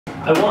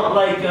I want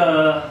like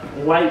a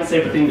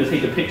lightsaber thing to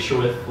take a picture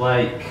with,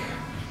 like,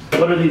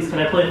 what are these? Can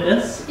I play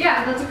this?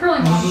 Yeah, that's a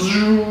curling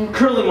one.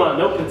 Curling one.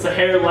 Nope, it's a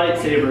hair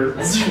lightsaber.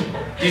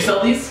 Do you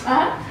sell these?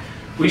 Uh-huh.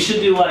 We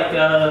should do like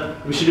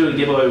we should do a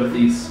giveaway with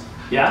these.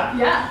 Yeah?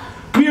 Yeah.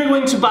 We are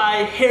going to buy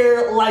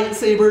hair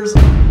lightsabers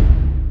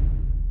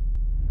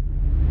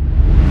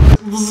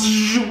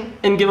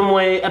and give them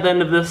away at the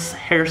end of this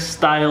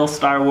hairstyle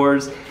Star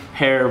Wars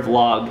hair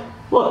vlog.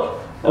 Look,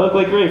 I look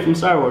like Rey from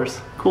Star Wars.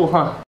 Cool,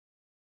 huh?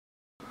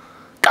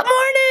 Good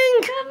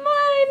morning! Good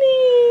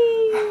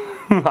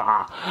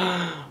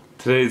morning!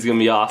 Today's gonna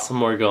be awesome.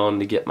 We're going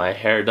to get my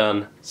hair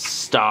done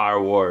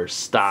Star Wars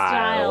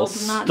style.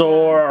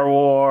 Star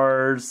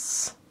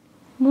Wars.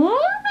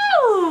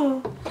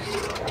 Woo!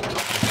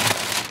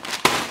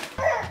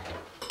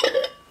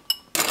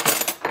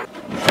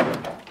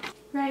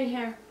 Rey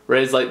Hair.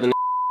 Rey's like the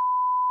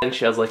and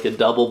she has like a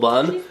double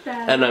bun. She's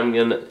bad. And I'm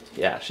gonna,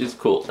 yeah, she's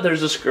cool. There's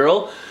this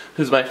girl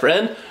who's my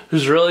friend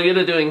who's really good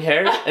at doing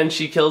hair and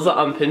she kills it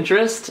on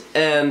Pinterest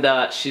and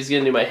she's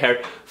gonna do my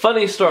hair.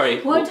 Funny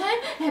story. One time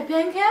at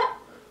band camp?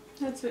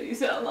 That's what you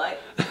sound like.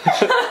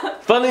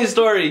 Funny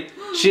story.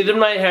 She did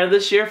my hair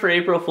this year for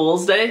April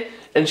Fool's Day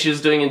and she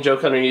was doing a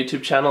joke on her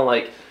YouTube channel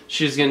like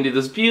she's gonna do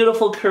this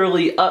beautiful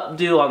curly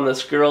updo on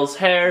this girl's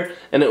hair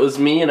and it was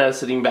me and I was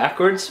sitting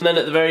backwards. And then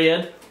at the very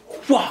end,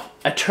 whoa,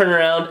 I turn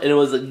around and it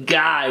was a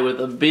guy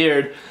with a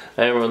beard.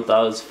 And everyone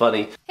thought it was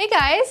funny. Hey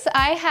guys,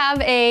 I have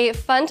a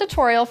fun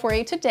tutorial for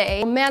you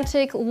today.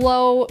 Romantic,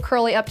 low,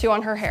 curly updo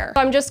on her hair.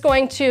 So I'm just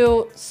going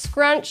to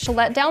scrunch,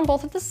 let down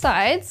both of the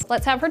sides.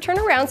 Let's have her turn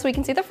around so we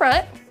can see the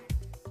front.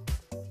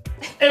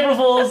 April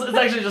Fools, it's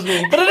actually just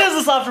me. But it is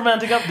a soft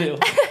romantic updo.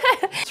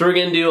 So we're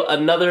gonna do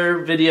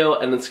another video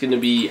and it's gonna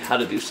be how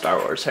to do Star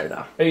Wars hair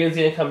now. Are you guys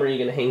gonna come or are you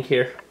gonna hang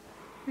here?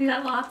 We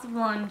got lots of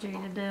laundry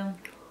to do.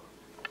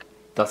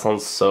 That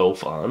sounds so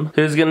fun.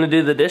 Who's gonna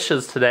do the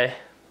dishes today?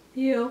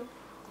 You.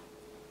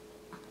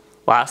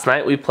 Last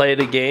night we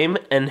played a game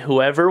and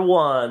whoever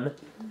won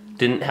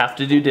didn't have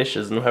to do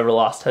dishes and whoever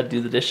lost had to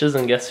do the dishes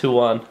and guess who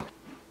won?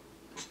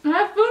 I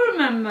have food in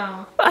my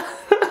mouth.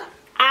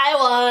 I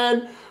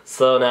won!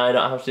 So now I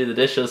don't have to do the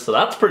dishes, so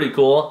that's pretty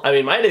cool. I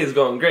mean, my day's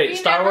going great. He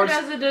Star never Wars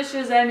does the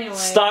dishes anyway.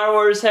 Star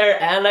Wars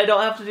hair and I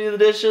don't have to do the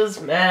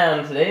dishes.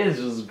 Man, today is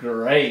just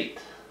great.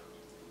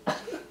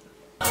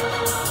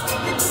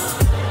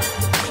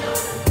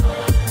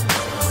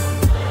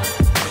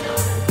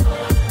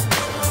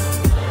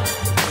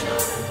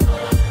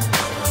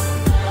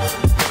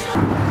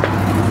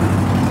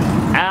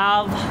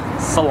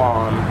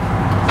 Salon.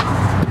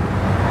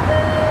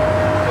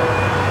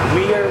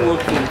 We are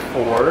looking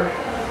for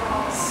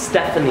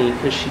Stephanie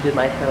because she did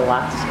my hair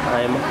last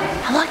time.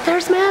 And look,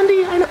 there's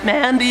Mandy. I know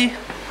Mandy.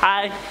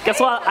 Hi.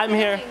 Guess what? I'm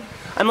here.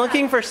 I'm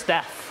looking for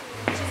Steph.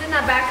 She's in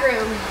that back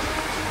room.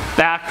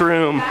 Back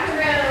room. Back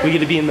room. We get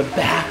to be in the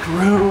back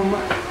room.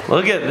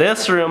 Look at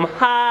this room.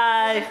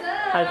 Hi.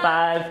 High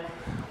five.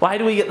 Why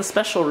do we get the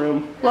special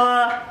room?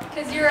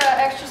 Because you're an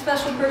extra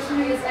special person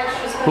who gets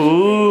extra special.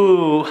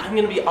 Ooh, I'm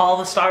gonna be all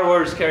the Star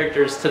Wars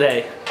characters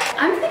today.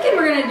 I'm thinking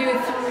we're gonna do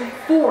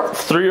 4.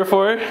 3 or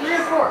 4? 3 or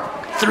 4.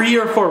 3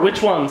 or 4,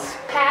 which ones?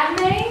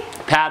 Padme.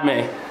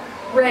 Padme.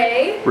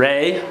 Rey.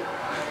 Rey.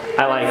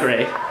 I like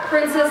Rey.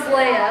 Princess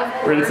Leia, of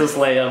course. Princess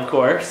Leia, of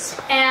course.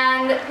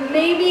 And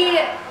maybe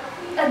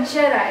a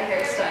Jedi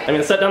hairstyle. I'm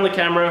gonna set down the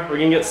camera, we're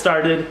gonna get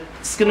started.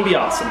 It's gonna be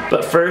awesome.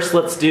 But first,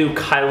 let's do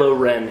Kylo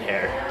Ren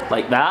hair.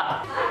 Like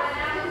that.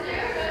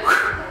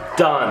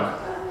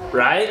 Done.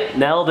 Right?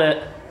 Nailed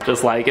it.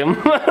 Just like him.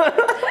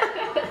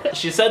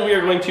 She said we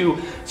are going to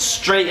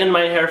straighten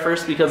my hair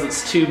first because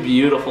it's too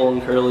beautiful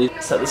and curly.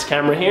 Set this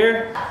camera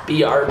here.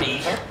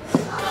 BRB.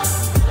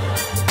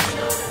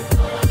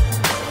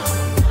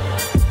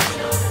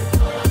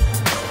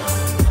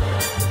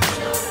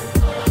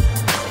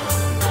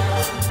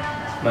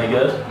 Am I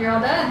good? You're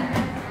all done.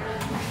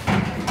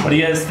 What do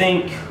you guys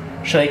think?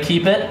 Should I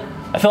keep it?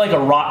 I feel like a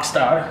rock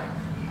star.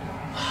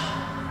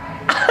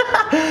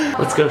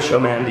 Let's go show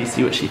Mandy,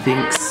 see what she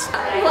thinks.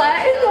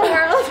 What in the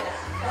world?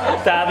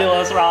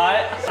 Fabulous,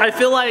 right? I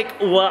feel like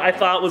what I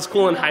thought was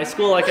cool in high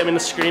school, like I'm in a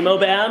Screamo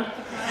band.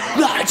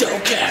 I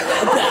don't care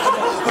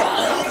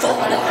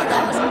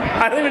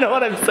I don't even know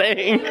what I'm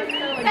saying.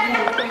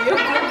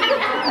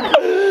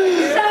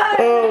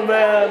 Oh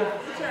man.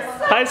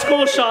 High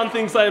school Sean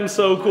thinks I am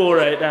so cool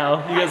right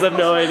now. You guys have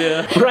no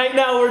idea. Right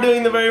now we're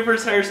doing the very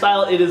first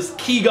hairstyle. It is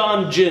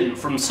Qui-Gon Jinn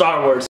from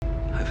Star Wars.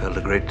 I felt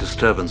a great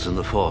disturbance in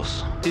the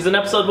Force. He's in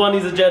episode 1,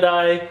 he's a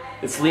Jedi.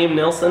 It's Liam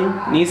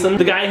Neeson.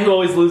 The guy who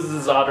always loses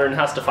his daughter and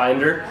has to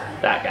find her.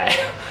 That guy.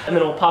 And then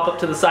it'll pop up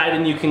to the side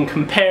and you can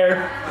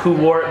compare who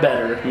wore it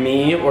better,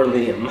 me or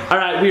Liam.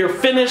 Alright, we are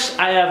finished.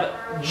 I have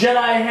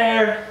Jedi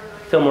hair.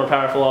 Feel more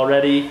powerful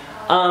already.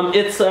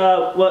 It's,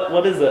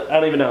 what is it? I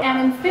don't even know.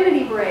 An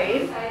infinity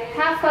braid,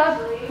 half up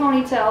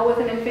ponytail with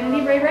an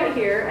infinity braid right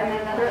here, and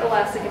then another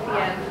elastic at the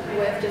end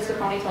with just a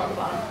ponytail at the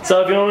bottom.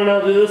 So if you want to know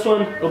how to do this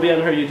one, it'll be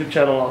on her YouTube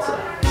channel also.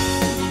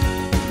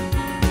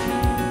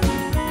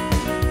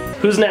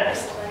 Who's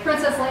next?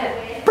 Princess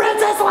Leia.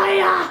 Princess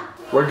Leia!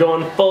 We're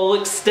going full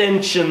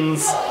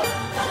extensions.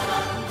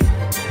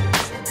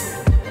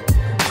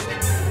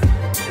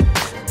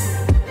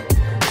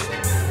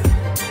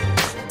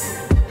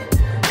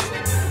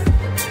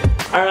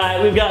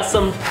 Alright, we've got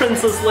some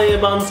Princess Leia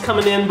buns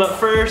coming in, but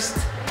first,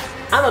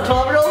 I'm a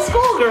 12-year-old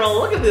schoolgirl.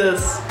 Look at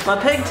this. My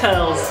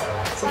pigtails.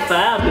 So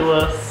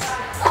fabulous.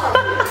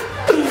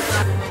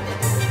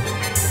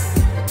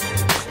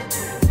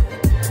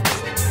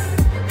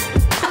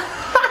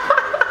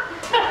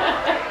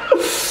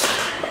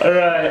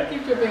 Alright.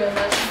 Keep tripping on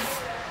that.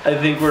 I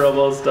think we're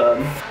almost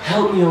done.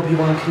 Help me,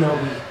 Obi-Wan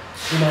Kenobi.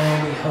 You're my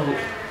only hope.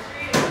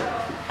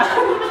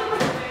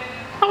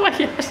 Oh my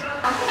gosh.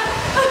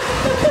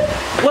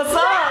 What's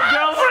up,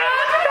 girlfriend?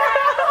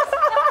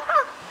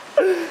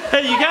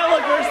 Hey, you can't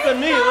look worse than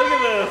me. Look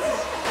at this.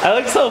 I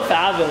look so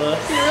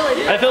fabulous. You really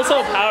do. I feel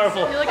so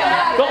powerful. You look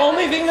amazing. The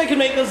only thing that could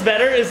make this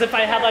better is if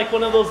I had like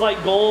one of those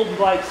like gold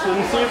like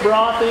swimsuit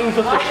bra things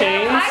with the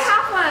chains. I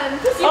have one.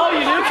 Oh, you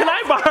do? Can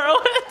I borrow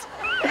it?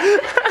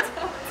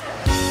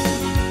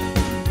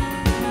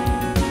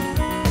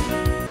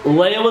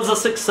 Leia was a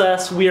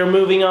success. We are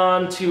moving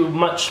on to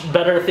much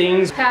better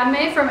things.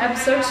 Padme from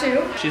episode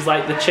 2. She's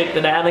like the chick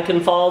that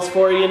Anakin falls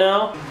for, you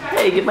know?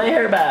 Hey, get my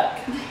hair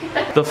back.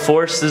 The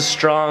Force is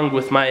strong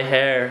with my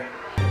hair.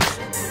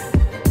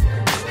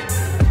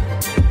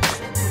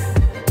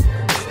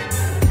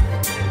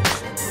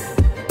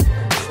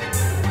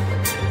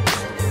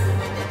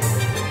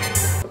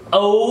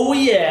 Oh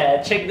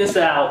yeah, check this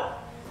out.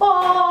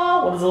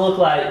 Oh, what does it look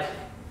like?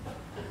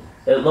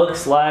 It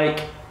looks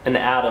like an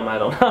atom, I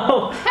don't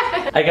know.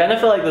 I kind of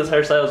feel like this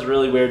hairstyle is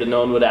really weird and no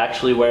one would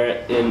actually wear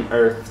it in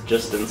Earth,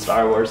 just in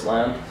Star Wars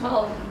land.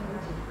 Well,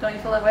 don't you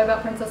feel that way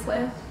about Princess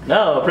Leia?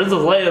 No, Princess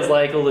Leia is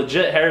like a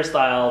legit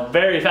hairstyle,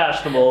 very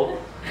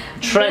fashionable,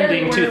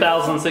 trending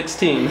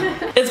 2016.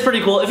 It's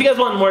pretty cool. If you guys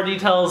want more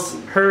details,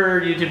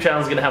 her YouTube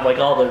channel is gonna have like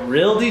all the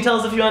real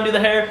details if you want to do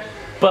the hair,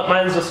 but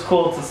mine's just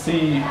cool to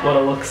see what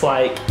it looks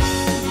like.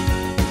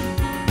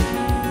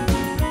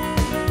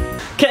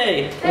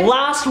 Okay,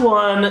 last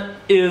one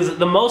is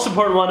the most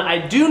important one.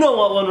 I do know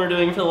what one we're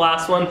doing for the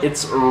last one.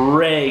 It's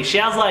Rey. She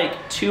has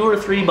like 2 or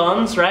 3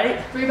 buns,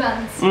 right? 3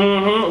 buns.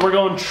 Mm-hmm. We're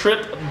going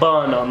trip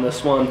bun on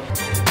this one.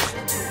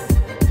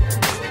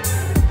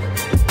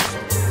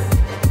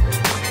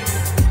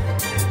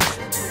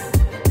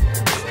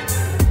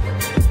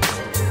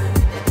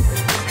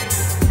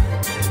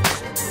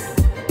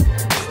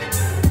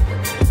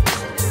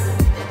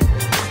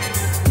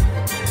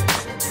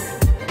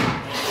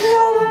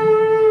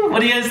 What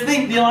do you guys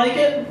think? Do you like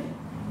it?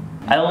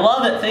 I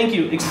love it, thank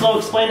you.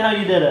 Explain how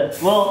you did it.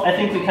 Well, I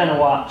think we kind of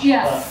watched.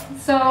 Yes.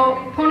 So,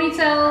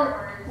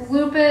 ponytail,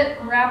 loop it,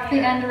 wrap the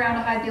end around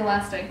to hide the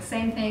elastic.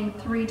 Same thing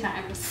 3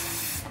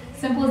 times.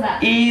 Simple as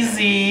that.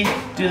 Easy.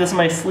 Do this in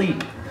my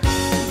sleep.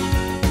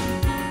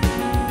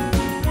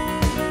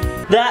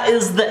 That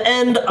is the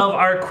end of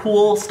our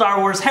cool Star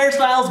Wars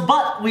hairstyles,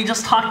 but we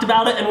just talked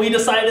about it and we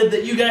decided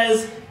that you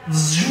guys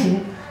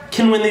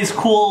can win these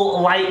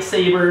cool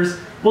lightsabers.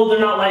 Well,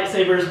 they're not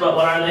lightsabers, but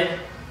what are they?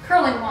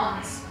 Curling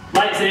wands.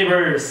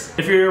 Lightsabers.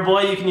 If you're a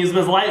boy, you can use them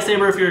as a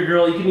lightsaber. If you're a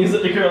girl, you can use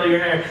it to curl your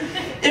hair.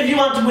 If you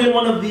want to win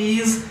one of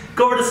these,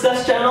 go over to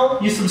Steph's channel,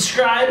 you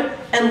subscribe,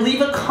 and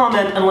leave a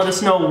comment and let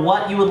us know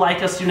what you would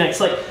like us to do next.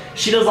 Like,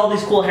 she does all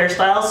these cool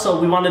hairstyles, so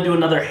we want to do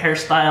another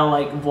hairstyle,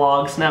 like,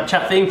 vlog,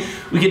 Snapchat thing.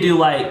 We could do,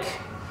 like,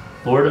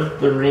 Lord of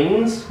the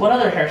Rings? What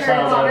other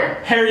hairstyles are there?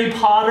 Harry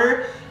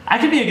Potter. I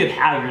could be a good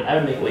Hagrid. I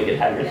would make a way good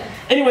Hagrid. Yeah.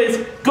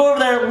 Anyways, go over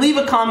there, leave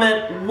a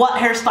comment. What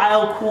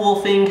hairstyle,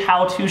 cool thing,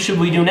 how-to should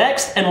we do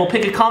next? And we'll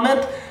pick a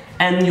comment,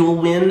 and you'll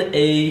win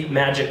a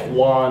magic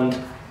wand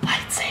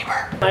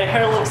lightsaber. My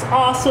hair looks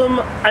awesome.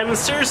 I'm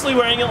seriously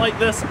wearing it like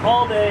this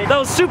all day. That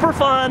was super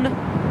fun.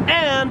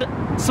 And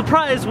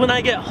surprise, when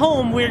I get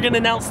home, we're gonna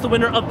announce the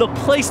winner of the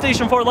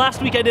PlayStation 4.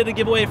 Last week I did a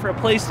giveaway for a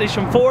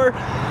PlayStation 4,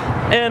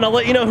 and I'll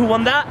let you know who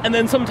won that. And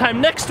then sometime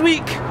next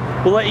week,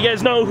 we'll let you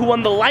guys know who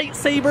won the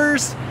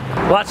lightsabers.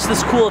 Watch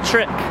this cool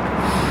trick.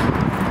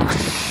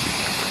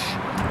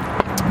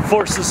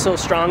 Force is so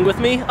strong with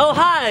me. Oh,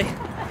 hi!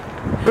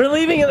 We're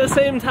leaving at the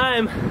same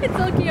time. It's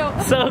so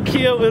cute. So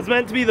cute. It was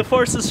meant to be the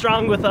Force is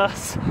strong with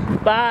us.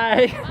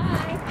 Bye.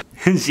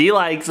 Bye. She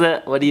likes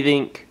it. What do you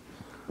think?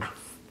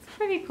 It's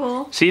pretty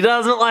cool. She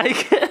doesn't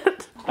like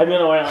it. I'm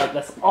gonna wear it like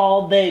this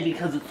all day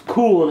because it's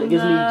cool and it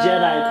gives me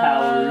Jedi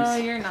powers. No,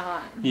 you're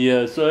not.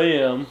 Yes, I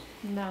am.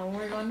 No,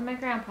 we're going to my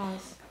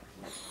grandpa's.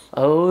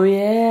 Oh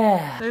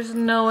yeah. There's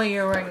no way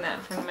you're wearing that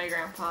in front of my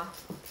grandpa.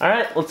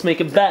 Alright, let's make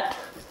a bet.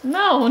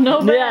 No,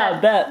 no bet. Yeah,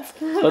 bet.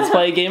 Let's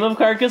play a game of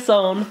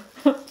Carcassonne.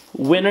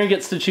 Winner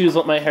gets to choose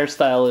what my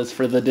hairstyle is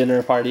for the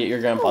dinner party at your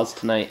grandpa's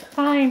tonight.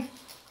 Fine.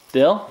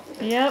 Deal?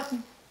 Yep.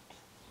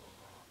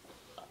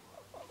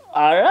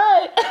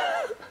 Alright.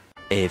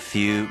 A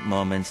few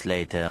moments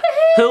later.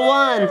 Who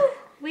won?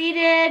 We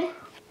did.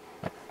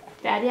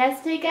 Daddy has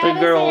to take out The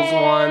his girls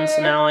hair. won,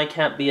 so now I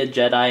can't be a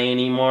Jedi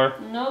anymore.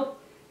 Nope.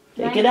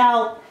 Take it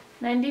out.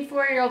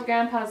 94-year-old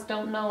grandpas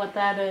don't know what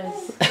that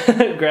is.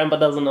 Grandpa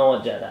doesn't know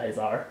what Jedis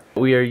are.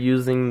 We are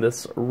using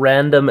this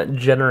random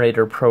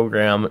generator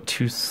program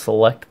to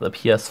select the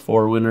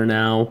PS4 winner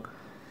now.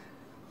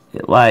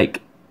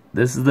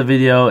 This is the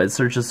video, it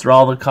searches through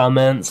all the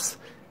comments,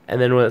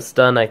 and then when it's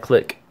done, I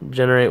click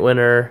generate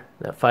winner.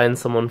 That finds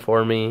someone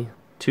for me.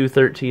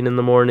 2:13 in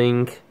the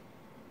morning.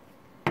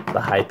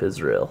 The hype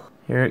is real.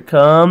 Here it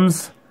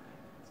comes.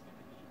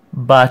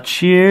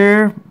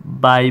 Bachir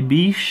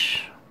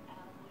Baibish.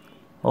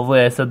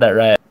 Hopefully I said that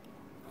right.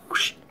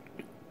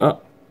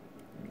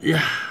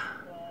 Yeah.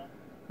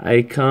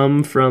 I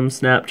come from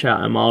Snapchat.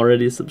 I'm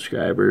already a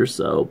subscriber,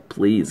 so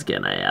please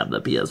can I have the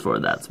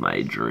PS4? That's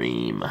my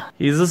dream.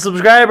 He's a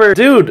subscriber.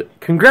 Dude,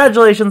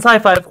 congratulations, high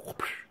five.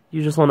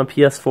 You just won a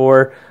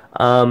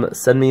PS4.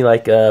 Send me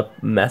like a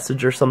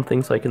message or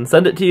something so I can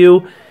send it to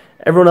you.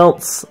 Everyone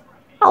else,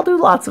 I'll do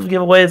lots of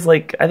giveaways.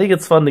 I think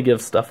it's fun to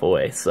give stuff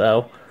away,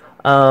 so...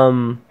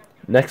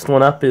 next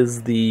one up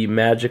is the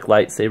magic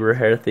lightsaber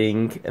hair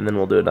thing, and then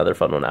we'll do another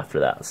fun one after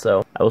that.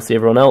 So I will see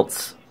everyone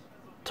else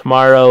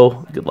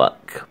tomorrow. Good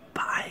luck.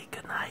 Bye.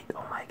 Good night.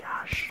 Oh my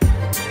gosh.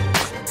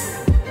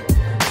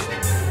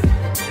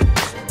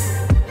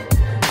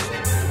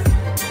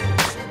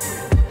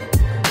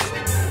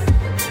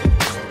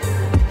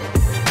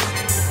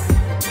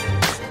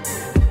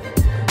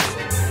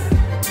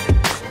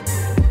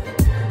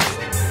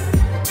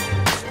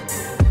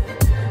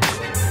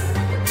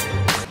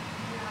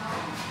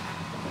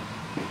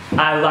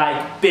 I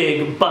like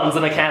big buns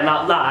and I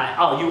cannot lie.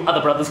 All you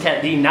other brothers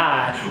can't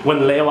deny. When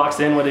Leia walks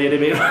in with it,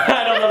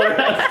 I don't know the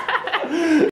rest.